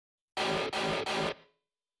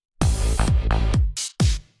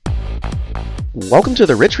Welcome to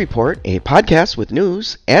the Rich Report, a podcast with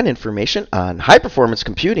news and information on high-performance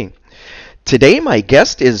computing. Today, my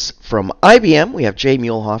guest is from IBM. We have Jay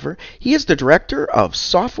Muelhoffer. He is the Director of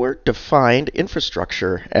Software-Defined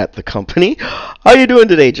Infrastructure at the company. How are you doing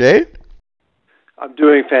today, Jay? I'm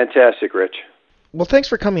doing fantastic, Rich. Well, thanks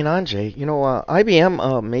for coming on, Jay.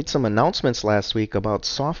 IBM made some announcements last week about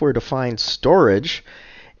software-defined storage.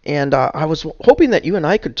 And I was hoping that you and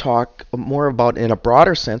I could talk more about, in a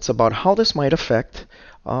broader sense, about how this might affect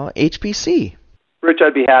HPC. Rich,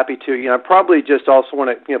 I'd be happy to. I probably just also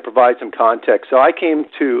want to provide some context. So I came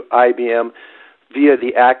to IBM via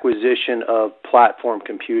the acquisition of platform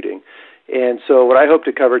computing. And so what I hope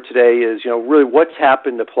to cover today is, really what's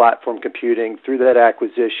happened to platform computing through that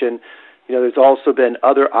acquisition. There's also been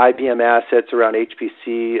other IBM assets around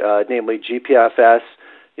HPC, namely GPFS.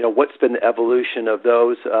 What's been the evolution of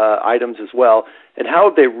those items as well, and how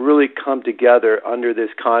have they really come together under this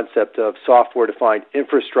concept of software-defined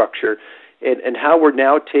infrastructure, and how we're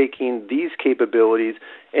now taking these capabilities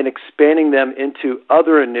and expanding them into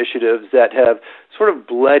other initiatives that have sort of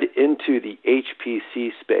bled into the HPC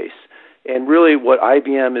space. And really what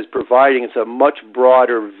IBM is providing is a much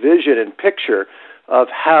broader vision and picture of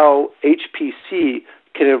how HPC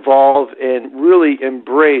can evolve and really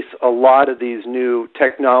embrace a lot of these new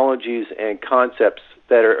technologies and concepts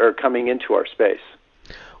that are coming into our space.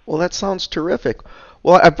 Well, that sounds terrific.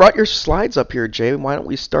 Well, I brought your slides up here, Jay. Why don't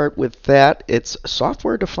we start with that? It's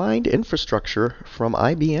software-defined infrastructure from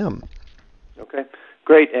IBM. Okay,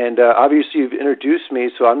 great. And obviously you've introduced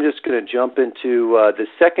me, so I'm just going to jump into the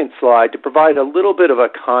second slide to provide a little bit of a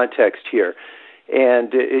context here.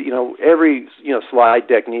 And, every, slide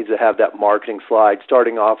deck needs to have that marketing slide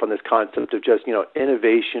starting off on this concept of just,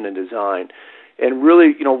 innovation and design. And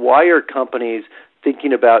really, why are companies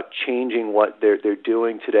thinking about changing what they're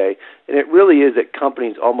doing today? And it really is that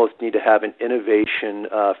companies almost need to have an innovation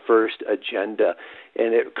first agenda.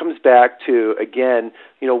 And it comes back to, again,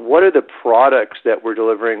 what are the products that we're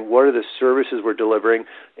delivering? What are the services we're delivering?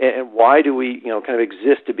 And why do we, kind of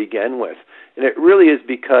exist to begin with? And it really is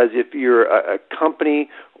because if you're a company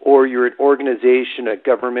or you're an organization, a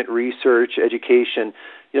government, research, education,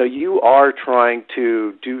 you are trying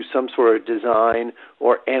to do some sort of design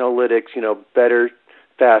or analytics, better,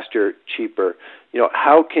 faster, cheaper.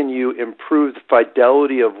 How can you improve the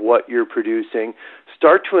fidelity of what you're producing?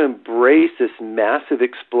 Start to embrace this massive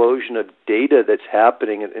explosion of data that's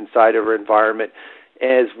happening inside of our environment,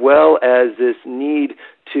 as well as this need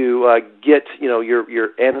to get your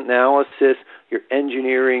analysis, your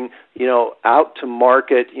engineering, out to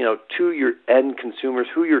market, to your end consumers,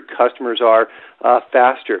 who your customers are,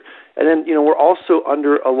 faster. And then we're also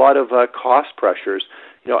under a lot of cost pressures.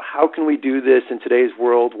 How can we do this in today's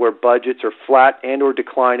world where budgets are flat and or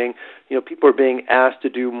declining? People are being asked to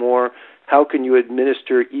do more. How can you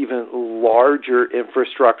administer even larger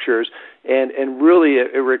infrastructures? And really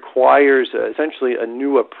it requires essentially a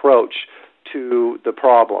new approach to the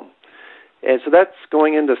problem. And so that's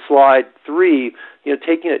going into slide 3,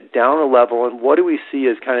 taking it down a level, and what do we see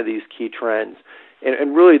as kind of these key trends?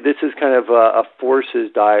 And really this is kind of a forces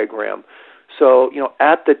diagram. So,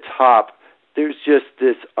 at the top, there's just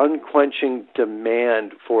this unquenching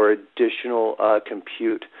demand for additional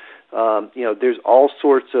compute. There's all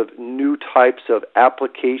sorts of new types of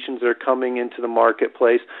applications that are coming into the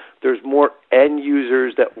marketplace. There's more end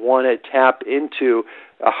users that want to tap into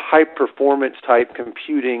a high-performance type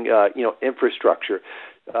computing, infrastructure.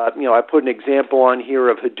 I put an example on here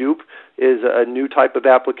of Hadoop is a new type of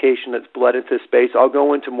application that's bled into space. I'll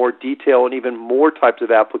go into more detail and even more types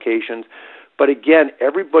of applications. But again,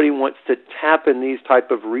 everybody wants to tap in these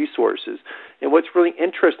type of resources. And what's really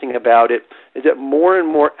interesting about it is that more and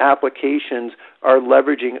more applications are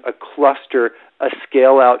leveraging a cluster, a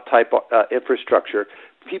scale-out type infrastructure.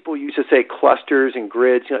 People used to say clusters and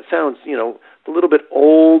grids. It sounds, a little bit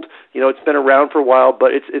old. It's been around for a while,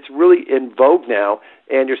 but it's really in vogue now,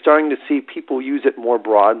 and you're starting to see people use it more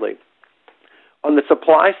broadly. On the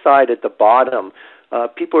supply side at the bottom,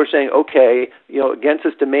 people are saying, okay, against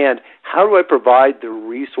this demand, how do I provide the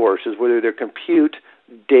resources, whether they're compute,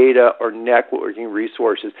 data, or networking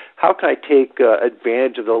resources? How can I take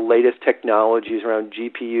advantage of the latest technologies around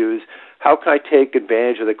GPUs? How can I take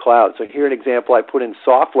advantage of the cloud? So here an example I put in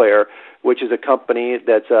SoftLayer, which is a company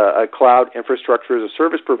that's a cloud infrastructure as a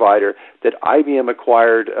service provider that IBM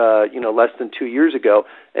acquired, less than 2 years ago,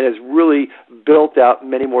 and has really built out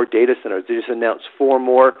many more data centers. They just announced 4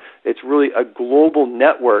 more. It's really a global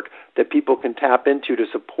network that people can tap into to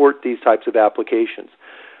support these types of applications.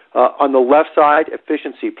 On the left side,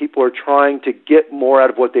 efficiency. People are trying to get more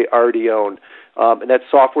out of what they already own. and that's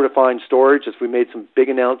software-defined storage. As we made some big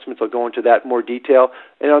announcements, I'll go into that in more detail.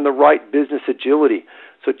 And on the right, business agility.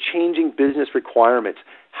 So changing business requirements.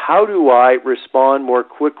 How do I respond more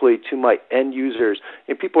quickly to my end users?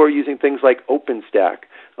 And people are using things like OpenStack.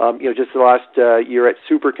 Just the last year at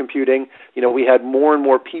Supercomputing, we had more and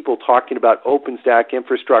more people talking about OpenStack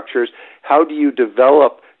infrastructures. How do you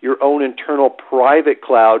develop your own internal private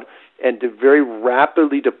cloud and to very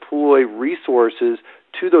rapidly deploy resources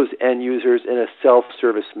to those end users in a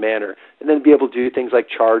self-service manner, and then be able to do things like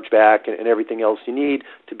chargeback and everything else you need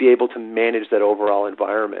to be able to manage that overall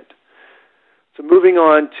environment. So moving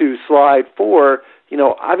on to slide 4,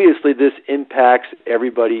 obviously this impacts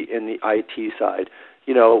everybody in the IT side.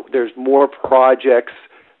 There's more projects,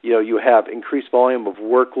 you have increased volume of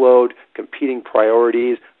workload, competing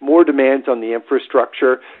priorities, more demands on the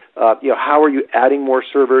infrastructure. How are you adding more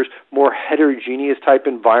servers, more heterogeneous type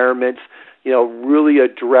environments, really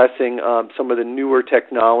addressing some of the newer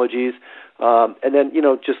technologies, and then,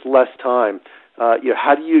 just less time.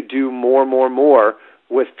 How do you do more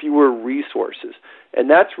with fewer resources? And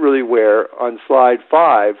that's really where, on slide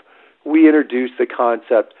 5, we introduce the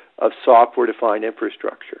concept of software-defined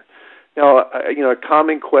infrastructure. Now, a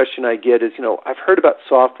common question I get is, I've heard about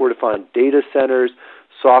software-defined data centers,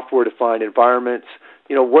 software-defined environments.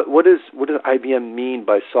 What does IBM mean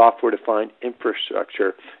by software-defined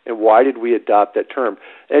infrastructure, and why did we adopt that term?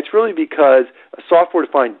 And it's really because a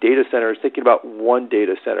software-defined data center is thinking about one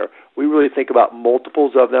data center. We really think about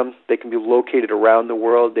multiples of them. They can be located around the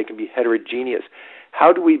world. They can be heterogeneous.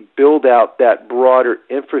 How do we build out that broader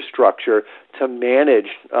infrastructure to manage,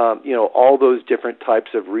 all those different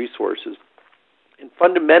types of resources? And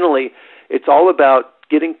fundamentally, it's all about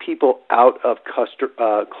getting people out of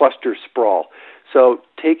cluster sprawl. So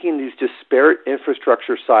taking these disparate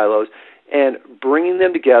infrastructure silos and bringing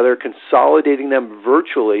them together, consolidating them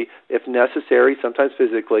virtually, if necessary, sometimes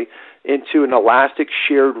physically, into an elastic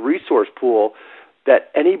shared resource pool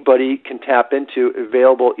that anybody can tap into,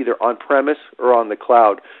 available either on-premise or on the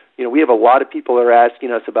cloud. We have a lot of people that are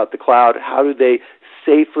asking us about the cloud. How do they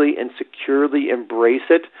safely and securely embrace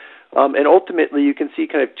it? And ultimately, you can see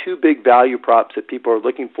kind of two big value props that people are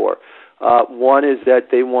looking for. One is that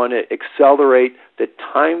they want to accelerate the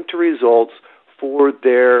time to results for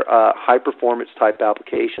their high-performance type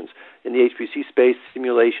applications. In the HPC space,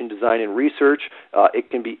 simulation, design, and research, it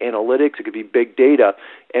can be analytics, it could be big data,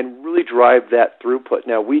 and really drive that throughput.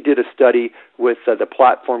 Now, we did a study with the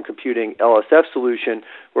platform computing LSF solution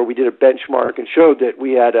where we did a benchmark and showed that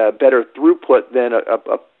we had a better throughput than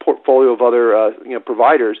a portfolio of other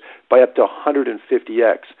providers by up to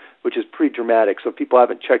 150x, which is pretty dramatic. So if people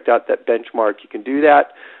haven't checked out that benchmark, you can do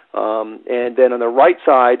that. And then on the right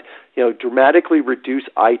side, dramatically reduce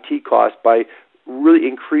IT costs by really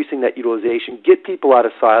increasing that utilization. Get people out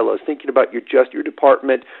of silos, thinking about your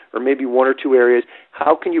department or maybe one or two areas.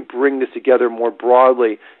 How can you bring this together more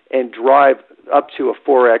broadly and drive up to a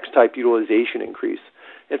 4x type utilization increase?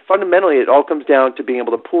 And fundamentally, it all comes down to being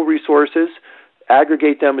able to pool resources,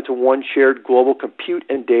 aggregate them into one shared global compute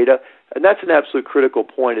and data. And that's an absolute critical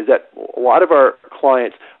point, is that a lot of our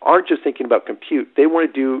clients aren't just thinking about compute. They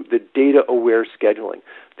want to do the data-aware scheduling.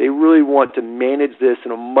 They really want to manage this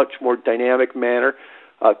in a much more dynamic manner,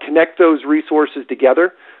 connect those resources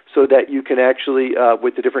together so that you can actually,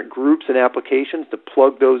 with the different groups and applications, to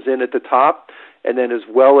plug those in at the top, and then as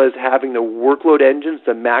well as having the workload engines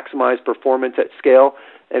to maximize performance at scale,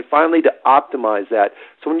 and finally to optimize that.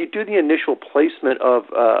 So when you do the initial placement of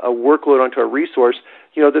a workload onto a resource,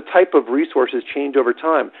 the type of resources change over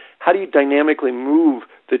time. How do you dynamically move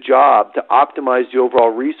the job to optimize the overall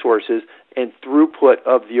resources and throughput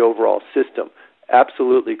of the overall system?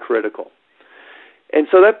 Absolutely critical. And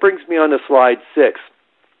so that brings me on to slide 6.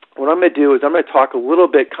 What I'm going to do is I'm going to talk a little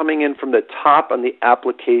bit coming in from the top on the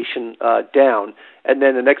application down, and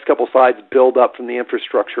then the next couple slides build up from the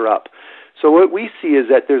infrastructure up. So what we see is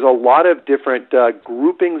that there's a lot of different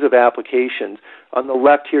groupings of applications. On the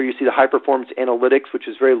left here, you see the high-performance analytics, which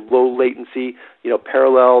is very low latency,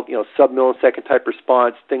 parallel, sub-millisecond type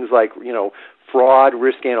response, things like, fraud,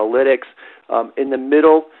 risk analytics. In the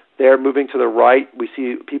middle, there, moving to the right, we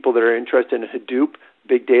see people that are interested in Hadoop,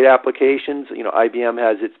 big data applications. IBM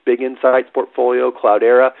has its Big Insights portfolio,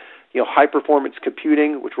 Cloudera. High-performance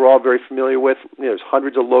computing, which we're all very familiar with. There's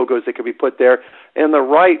hundreds of logos that can be put there. And on the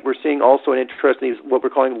right, we're seeing also an interest in these, what we're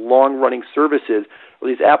calling long-running services, or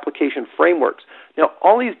these application frameworks. Now,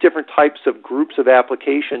 all these different types of groups of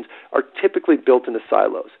applications are typically built into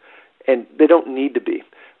silos, and they don't need to be.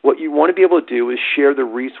 What you want to be able to do is share the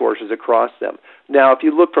resources across them. Now, if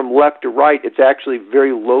you look from left to right, it's actually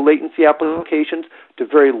very low-latency applications to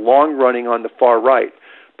very long-running on the far right.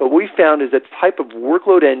 But what we found is that the type of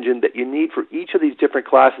workload engine that you need for each of these different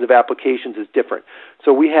classes of applications is different.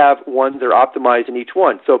 So we have ones that are optimized in each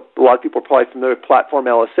one. So a lot of people are probably familiar with platform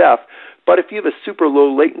LSF, but if you have a super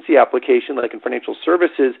low latency application like in financial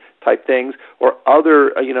services type things or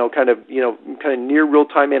other kind of near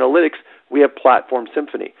real-time analytics, we have Platform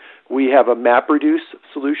Symphony. We have a MapReduce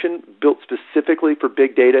solution built specifically for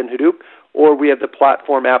big data in Hadoop, or we have the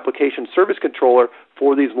Platform Application Service Controller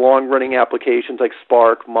for these long-running applications like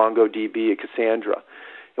Spark, MongoDB, and Cassandra.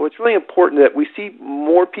 And what's really important is that we see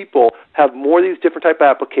more people have more of these different type of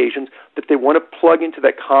applications that they want to plug into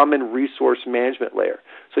that common resource management layer.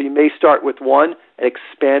 So you may start with one and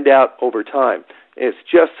expand out over time. And it's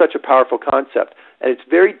just such a powerful concept. And it's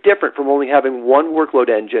very different from only having one workload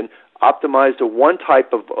engine optimized to one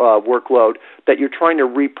type of workload that you're trying to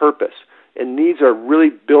repurpose. And these are really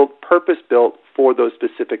purpose-built for those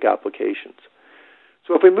specific applications.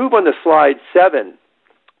 So if we move on to slide 7,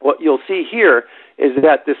 what you'll see here is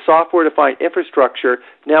that this software-defined infrastructure,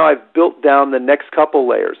 now I've built down the next couple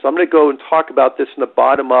layers. So I'm going to go and talk about this from the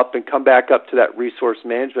bottom up and come back up to that resource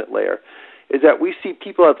management layer, is that we see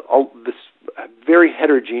people have this very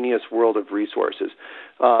heterogeneous world of resources.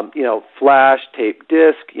 Flash, tape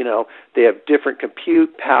disk, they have different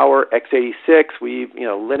compute, power, x86,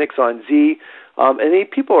 Linux on Z.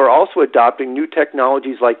 And people are also adopting new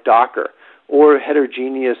technologies like Docker or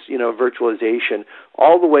heterogeneous, virtualization,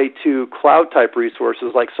 all the way to cloud-type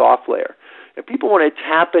resources like SoftLayer. And people want to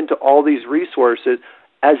tap into all these resources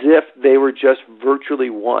as if they were just virtually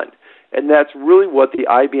one. And that's really what the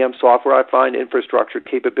IBM software-defined infrastructure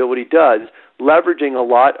capability does, leveraging a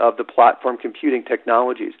lot of the platform computing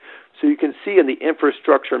technologies. So you can see in the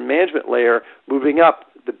infrastructure management layer moving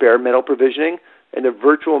up the bare metal provisioning and the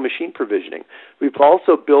virtual machine provisioning. We've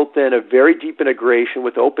also built in a very deep integration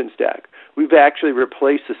with OpenStack. We've actually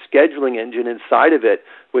replaced the scheduling engine inside of it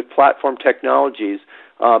with platform technologies,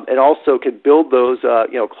 and also can build those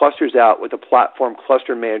clusters out with a platform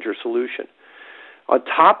cluster manager solution. On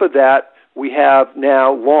top of that, we have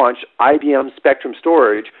now launched IBM Spectrum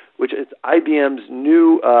Storage, which is IBM's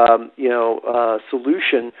new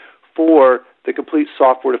solution for the complete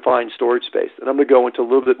software-defined storage space. And I'm going to go into a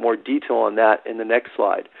little bit more detail on that in the next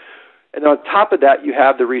slide. And on top of that, you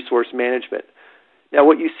have the resource management. Now,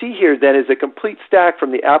 what you see here then is a complete stack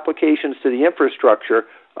from the applications to the infrastructure,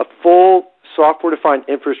 a full software-defined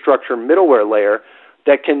infrastructure middleware layer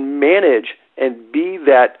that can manage and be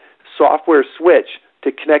that software switch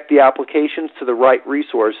to connect the applications to the right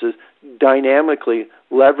resources, dynamically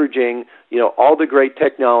leveraging all the great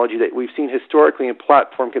technology that we've seen historically in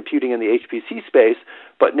platform computing in the HPC space,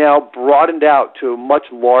 but now broadened out to a much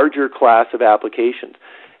larger class of applications.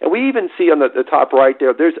 And we even see on the top right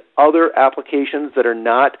there's other applications that are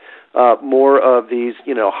not more of these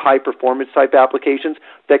high-performance type applications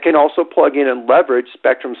that can also plug in and leverage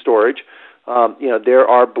Spectrum Storage. There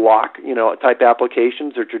are block type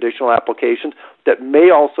applications or traditional applications that may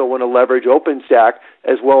also want to leverage OpenStack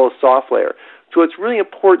as well as SoftLayer. So it's really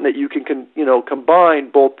important that you can combine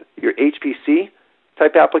both your HPC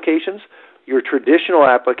type applications, your traditional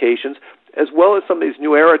applications, as well as some of these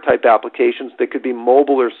new era type applications that could be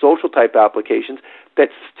mobile or social type applications that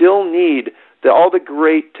still need all the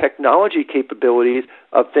great technology capabilities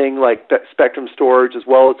of things like Spectrum Storage as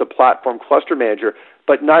well as the platform cluster manager,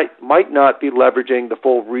 but might not be leveraging the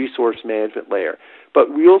full resource management layer.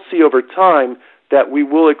 But we'll see over time that we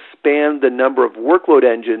will expand the number of workload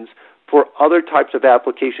engines for other types of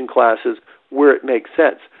application classes where it makes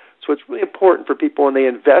sense. So it's really important for people when they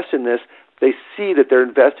invest in this, they see that they're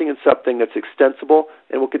investing in something that's extensible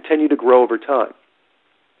and will continue to grow over time.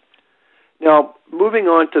 Now, moving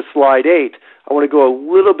on to slide 8, I want to go a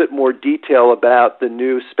little bit more detail about the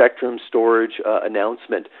new Spectrum Storage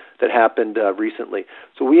announcement that happened recently.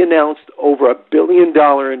 So we announced over $1 billion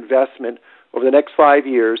investment over the next 5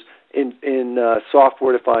 years in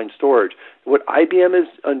software-defined storage. What IBM is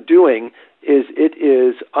doing is it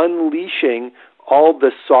is unleashing all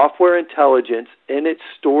the software intelligence in its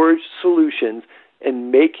storage solutions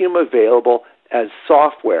and making them available as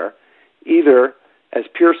software, either as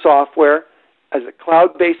pure software, as a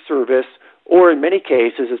cloud-based service, or in many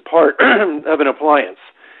cases as part of an appliance.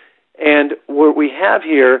 And what we have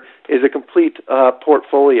here is a complete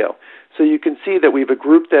portfolio. So you can see that we've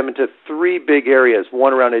grouped them into 3 big areas,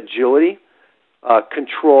 one around agility,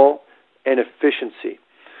 control, and efficiency.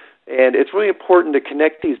 And it's really important to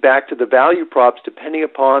connect these back to the value props depending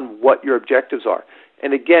upon what your objectives are.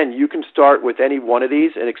 And again, you can start with any one of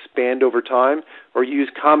these and expand over time or use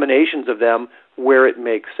combinations of them where it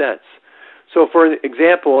makes sense. So for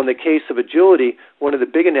example, in the case of agility, one of the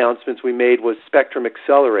big announcements we made was Spectrum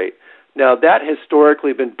Accelerate. Now, that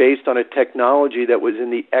historically been based on a technology that was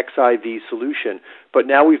in the XIV solution, but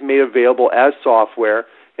now we've made available as software,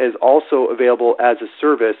 is also available as a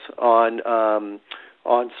service on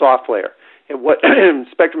SoftLayer. And what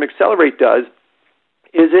Spectrum Accelerate does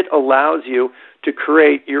is it allows you to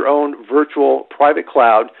create your own virtual private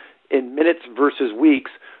cloud in minutes versus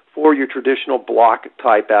weeks for your traditional block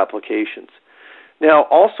type applications. Now,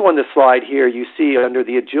 also on the slide here, you see under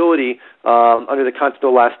the agility, under the concept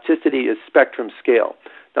of elasticity, is Spectrum Scale.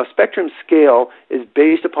 Now, Spectrum Scale is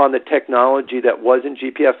based upon the technology that was in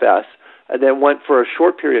GPFS and then went for a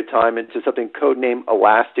short period of time into something codenamed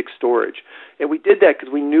Elastic Storage. And we did that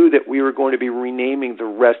because we knew that we were going to be renaming the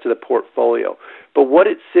rest of the portfolio. But what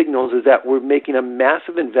it signals is that we're making a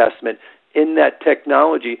massive investment in that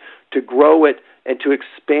technology to grow it and to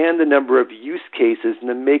expand the number of use cases and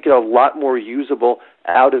to make it a lot more usable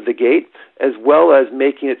out of the gate, as well as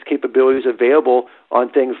making its capabilities available on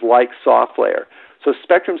things like SoftLayer. So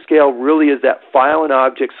Spectrum Scale really is that file and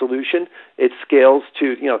object solution. It scales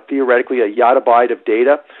to, theoretically a yottabyte of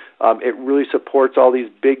data. It really supports all these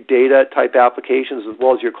big data type applications as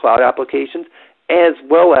well as your cloud applications, as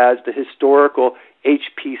well as the historical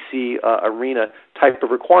HPC arena type of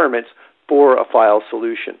requirements for a file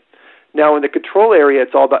solution. Now, in the control area,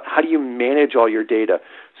 it's all about how do you manage all your data.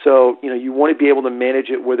 So, you want to be able to manage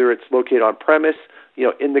it whether it's located on premise,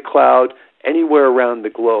 in the cloud, anywhere around the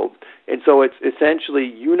globe. And so it essentially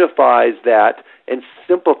unifies that and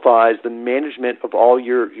simplifies the management of all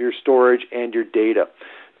your storage and your data,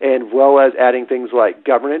 and well as adding things like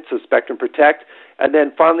governance, so Spectrum Protect, and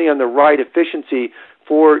then finally on the right, efficiency.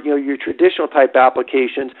 For your traditional type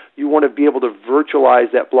applications, you want to be able to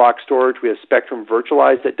virtualize that block storage. We have Spectrum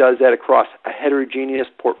Virtualize that does that across a heterogeneous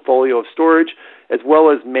portfolio of storage, as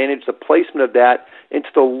well as manage the placement of that into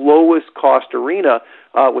the lowest cost arena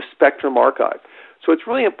with Spectrum Archive. So it's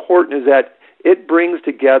really important is that it brings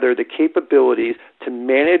together the capabilities to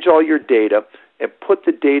manage all your data and put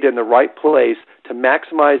the data in the right place to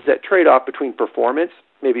maximize that trade-off between performance,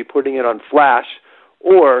 maybe putting it on flash,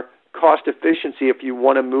 or cost efficiency if you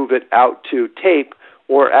want to move it out to tape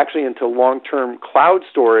or actually into long-term cloud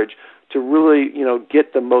storage to really,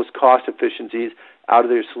 get the most cost efficiencies out of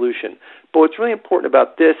their solution. But what's really important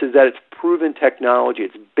about this is that it's proven technology.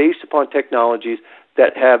 It's based upon technologies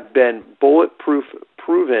that have been bulletproof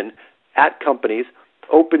proven at companies.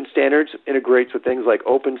 Open standards integrates with things like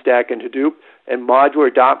OpenStack and Hadoop, and modular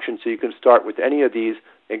adoption so you can start with any of these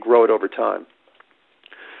and grow it over time.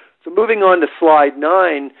 So moving on to slide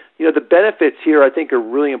 9, the benefits here I think are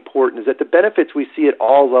really important is that the benefits we see at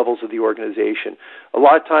all levels of the organization. A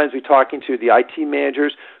lot of times we're talking to the IT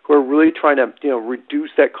managers who are really trying to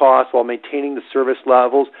reduce that cost while maintaining the service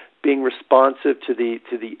levels, being responsive to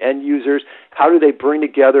the end users. How do they bring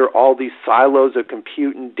together all these silos of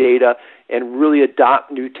compute and data and really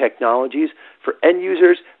adopt new technologies? For end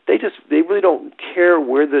users, they really don't care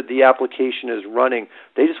where the application is running.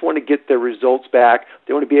 They just want to get their results back.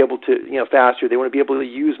 They want to be able to, faster. They want to be able to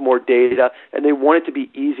use more data, and they want it to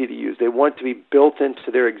be easy to use. They want it to be built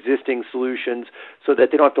into their existing solutions so that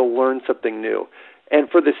they don't have to learn something new. And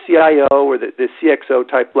for the CIO or the CXO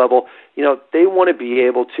type level, they want to be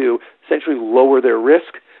able to essentially lower their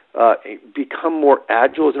risk, become more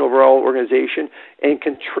agile as an overall organization, and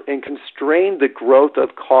constrain the growth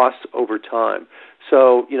of costs over time.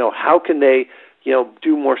 So, how can they,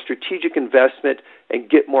 do more strategic investment and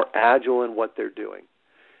get more agile in what they're doing?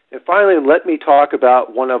 And finally, let me talk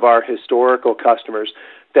about one of our historical customers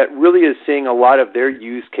that really is seeing a lot of their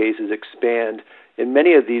use cases expand in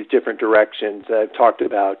many of these different directions that I've talked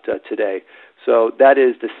about today. So that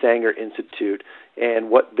is the Sanger Institute and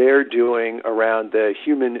what they're doing around the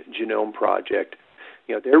Human Genome Project.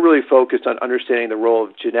 They're really focused on understanding the role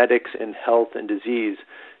of genetics in health and disease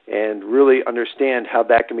and really understand how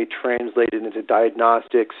that can be translated into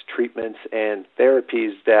diagnostics, treatments, and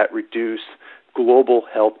therapies that reduce global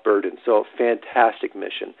health burden. So a fantastic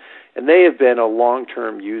mission. And they have been a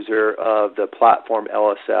long-term user of the platform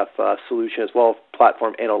LSF solution as well as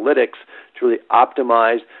platform analytics to really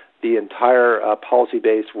optimize the entire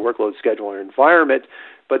policy-based workload scheduler environment.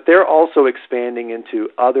 But they're also expanding into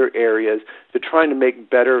other areas to trying to make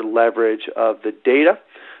better leverage of the data.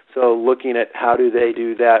 So looking at how do they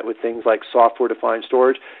do that with things like software-defined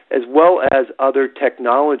storage as well as other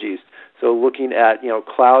technologies. So looking at,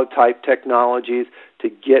 cloud-type technologies to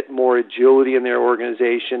get more agility in their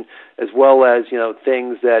organization, as well as,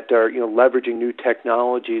 things that are, leveraging new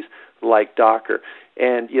technologies like Docker.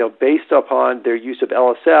 And, based upon their use of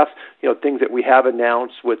LSF, things that we have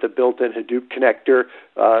announced with a built-in Hadoop connector,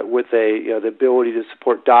 with the ability to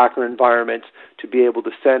support Docker environments, to be able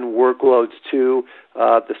to send workloads to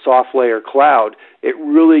the SoftLayer cloud, it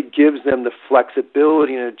really gives them the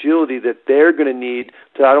flexibility and agility that they're going to need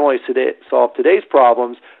to not only solve today's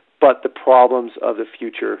problems, but the problems of the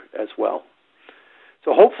future as well.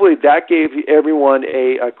 So hopefully that gave everyone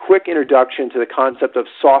a quick introduction to the concept of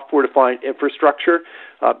software-defined infrastructure,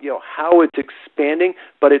 how it's expanding,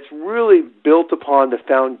 but it's really built upon the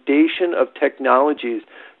foundation of technologies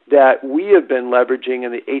that we have been leveraging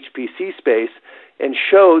in the HPC space, and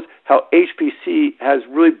shows how HPC has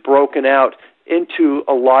really broken out into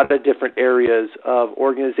a lot of different areas of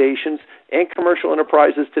organizations and commercial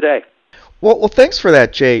enterprises today. Well, thanks for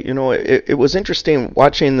that, Jay. It was interesting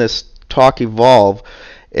watching this talk evolve.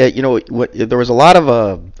 There was a lot of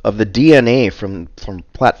the DNA from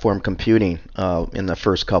platform computing in the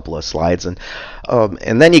first couple of slides, and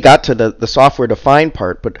then you got to the software-defined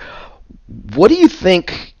part. But what do you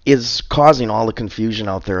think is causing all the confusion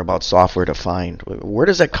out there about software-defined? Where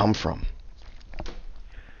does that come from?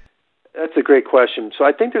 That's a great question. So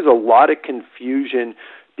I think there's a lot of confusion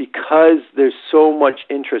because there's so much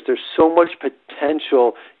interest, there's so much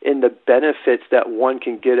potential in the benefits that one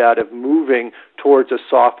can get out of moving towards a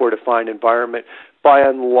software-defined environment by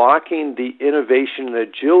unlocking the innovation and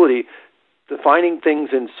agility. Defining things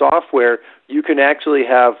in software, you can actually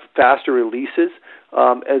have faster releases,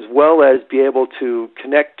 as well as be able to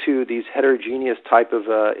connect to these heterogeneous type of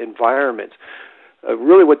environments.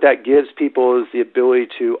 Really what that gives people is the ability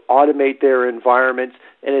to automate their environments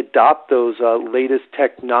and adopt those latest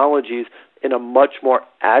technologies in a much more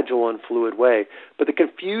agile and fluid way. But the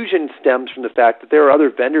confusion stems from the fact that there are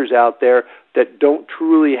other vendors out there that don't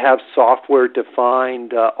truly have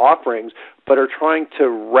software-defined offerings, but are trying to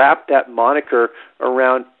wrap that moniker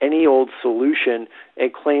around any old solution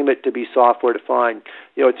and claim it to be software-defined.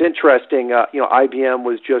 It's interesting, IBM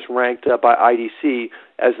was just ranked by IDC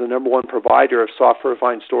as the #1 provider of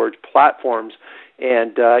software-defined storage platforms.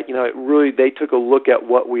 And, they took a look at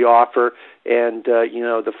what we offer and,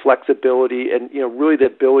 the flexibility and, really the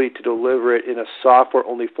ability to deliver it in a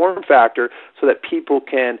software-only form factor so that people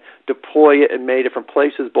can deploy it in many different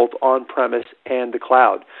places, both on-premise and the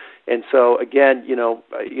cloud. And so, again,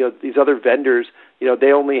 these other vendors,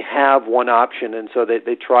 they only have one option, and so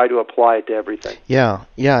they try to apply it to everything. Yeah.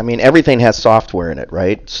 I mean, everything has software in it,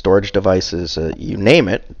 right? Storage devices, you name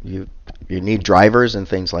it. You need drivers and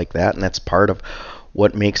things like that, and that's part of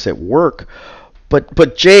what makes it work.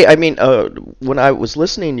 But Jay, I mean, when I was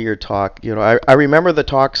listening to your talk, I remember the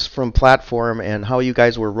talks from Platform and how you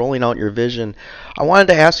guys were rolling out your vision. I wanted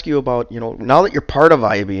to ask you about, now that you're part of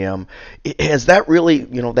IBM, has that really,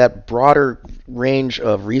 that broader range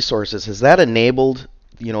of resources, has that enabled,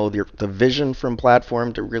 the vision from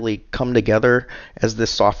Platform to really come together as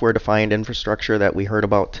this software-defined infrastructure that we heard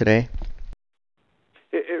about today?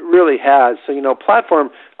 It really has. So,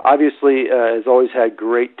 Platform obviously has always had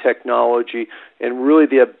great technology and really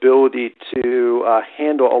the ability to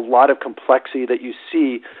handle a lot of complexity that you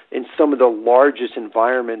see in some of the largest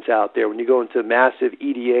environments out there when you go into massive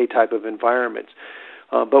EDA type of environments.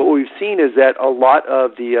 But what we've seen is that a lot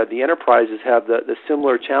of the enterprises have the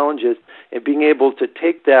similar challenges in being able to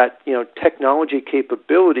take that technology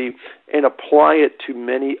capability and apply it to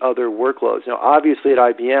many other workloads. Now, obviously at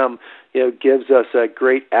IBM, gives us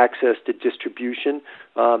great access to distribution,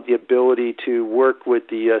 the ability to work with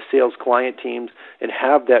the sales client teams and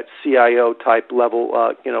have that CIO type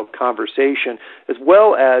level conversation, as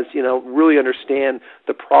well as really understand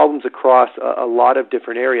the problems across a lot of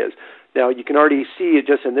different areas. Now, you can already see it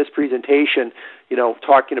just in this presentation,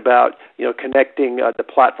 talking about, connecting the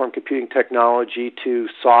platform computing technology to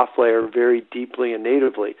SoftLayer very deeply and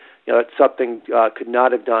natively. That's something could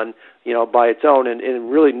not have done, by its own,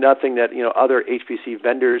 and really nothing that, other HPC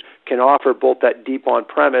vendors can offer, both that deep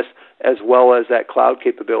on-premise as well as that cloud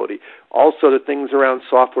capability. Also, the things around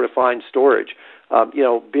software-defined storage,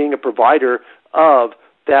 being a provider of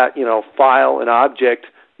that, file and object,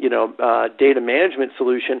 data management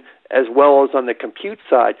solution, as well as on the compute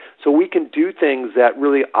side. So we can do things that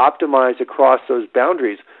really optimize across those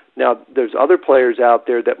boundaries. Now, there's other players out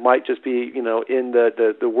there that might just be, in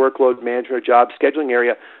the workload management or job scheduling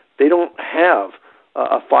area. They don't have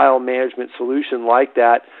a file management solution like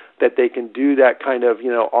that they can do that kind of,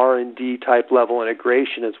 R&D type level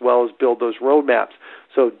integration as well as build those roadmaps.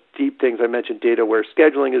 So deep things, I mentioned data-aware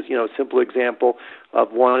scheduling is, a simple example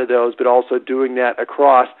of one of those, but also doing that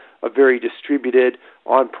across a very distributed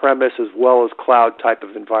on-premise as well as cloud type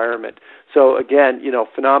of environment. So again,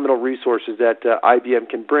 phenomenal resources that IBM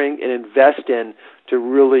can bring and invest in to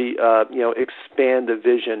really, expand the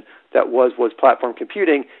vision that was platform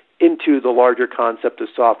computing into the larger concept of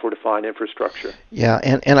software-defined infrastructure. Yeah,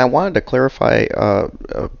 and I wanted to clarify,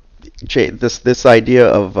 Jay, this idea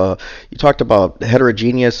of you talked about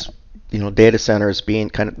heterogeneous, data centers being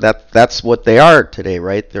kind of that's what they are today,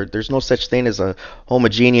 right? There's no such thing as a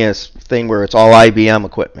homogeneous thing where it's all IBM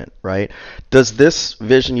equipment, right? Does this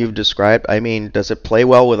vision you've described, I mean, does it play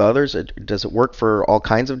well with others? Does it work for all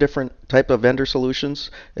kinds of different type of vendor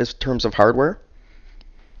solutions in terms of hardware?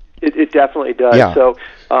 It definitely does. Yeah. So,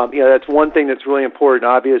 that's one thing that's really important.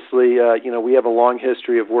 Obviously, we have a long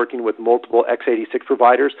history of working with multiple x86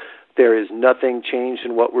 providers. There is nothing changed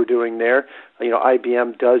in what we're doing there.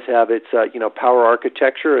 IBM does have its, power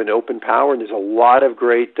architecture and open power, and there's a lot of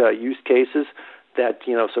great use cases that,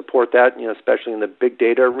 support that, especially in the big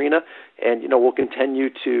data arena. And, we'll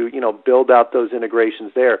continue to, build out those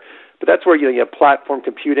integrations there. But that's where, you have platform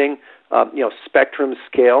computing, spectrum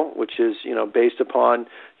scale, which is, based upon,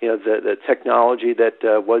 the technology that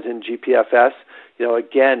was in GPFS.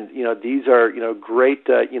 Again, these are, great,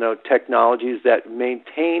 technologies that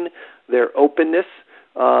maintain their openness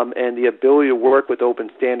and the ability to work with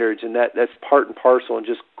open standards, and that's part and parcel and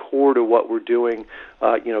just core to what we're doing,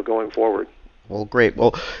 going forward. Well, great.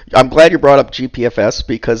 Well, I'm glad you brought up GPFS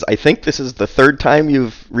because I think this is the third time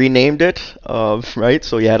you've renamed it, right?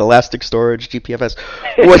 So you had Elastic Storage, GPFS.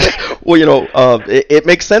 It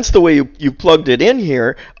makes sense the way you plugged it in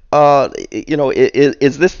here.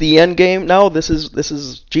 Is this the end game now? This is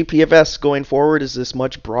GPFS going forward. Is this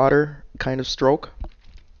much broader kind of stroke?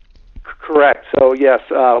 Correct. So yes,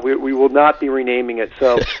 we will not be renaming it.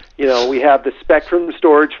 So we have the Spectrum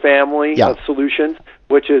Storage family of solutions,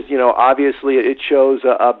 which is obviously it shows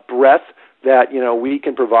a breadth that we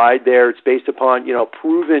can provide there. It's based upon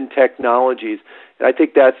proven technologies, and I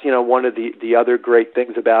think that's one of the other great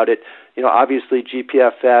things about it. Obviously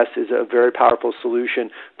GPFS is a very powerful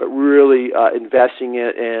solution, but really investing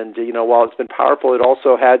it, and while it's been powerful, it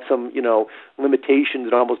also had some limitations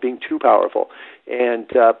and almost being too powerful. And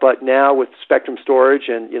but now with Spectrum Storage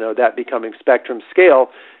and that becoming Spectrum Scale,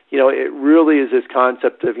 it really is this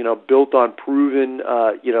concept of built on proven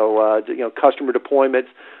customer deployments,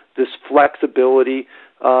 this flexibility,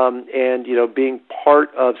 and being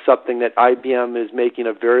part of something that IBM is making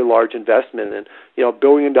a very large investment in. $1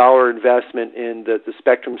 billion investment in the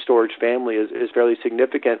Spectrum Storage family is fairly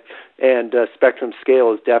significant, and Spectrum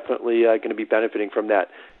Scale is definitely going to be benefiting from that.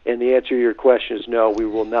 And the answer to your question is no, we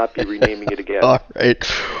will not be renaming it again. All right.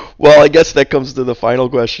 Well, I guess that comes to the final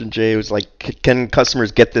question, Jay. It was like, can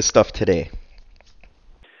customers get this stuff today?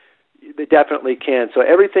 They definitely can. So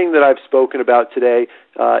everything that I've spoken about today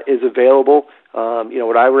is available.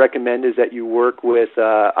 What I recommend is that you work with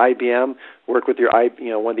IBM, work with your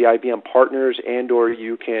one of the IBM partners, and/or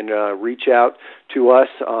you can reach out to us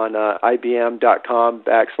on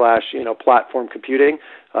ibm.com/platform computing.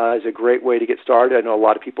 Is a great way to get started. I know a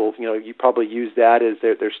lot of people, you probably use that as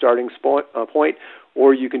their starting point,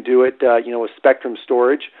 or you can do it, with Spectrum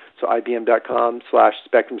Storage. So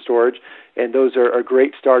ibm.com/Spectrum Storage, and those are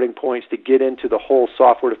great starting points to get into the whole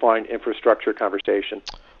software-defined infrastructure conversation.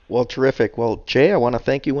 Well, terrific. Well, Jay, I want to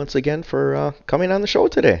thank you once again for coming on the show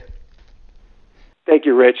today. Thank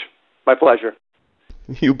you, Rich. My pleasure.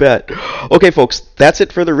 You bet. Okay, folks, that's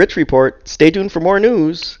it for the Rich Report. Stay tuned for more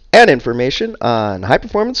news and information on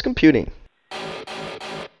high-performance computing.